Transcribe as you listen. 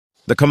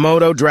The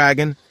Komodo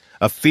dragon,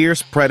 a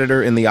fierce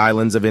predator in the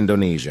islands of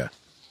Indonesia.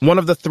 One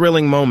of the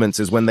thrilling moments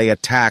is when they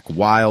attack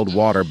wild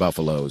water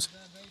buffaloes.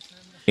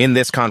 In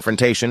this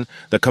confrontation,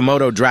 the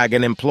Komodo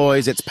dragon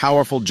employs its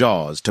powerful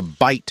jaws to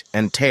bite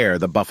and tear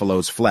the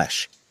buffalo's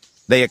flesh.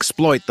 They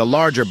exploit the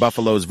larger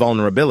buffalo's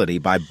vulnerability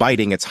by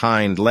biting its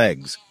hind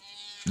legs.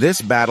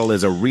 This battle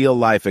is a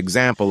real-life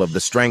example of the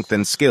strength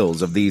and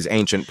skills of these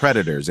ancient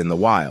predators in the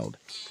wild.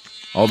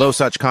 Although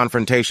such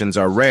confrontations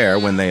are rare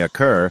when they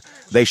occur,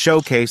 they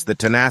showcase the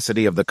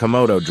tenacity of the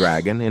Komodo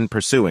dragon in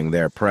pursuing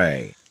their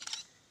prey.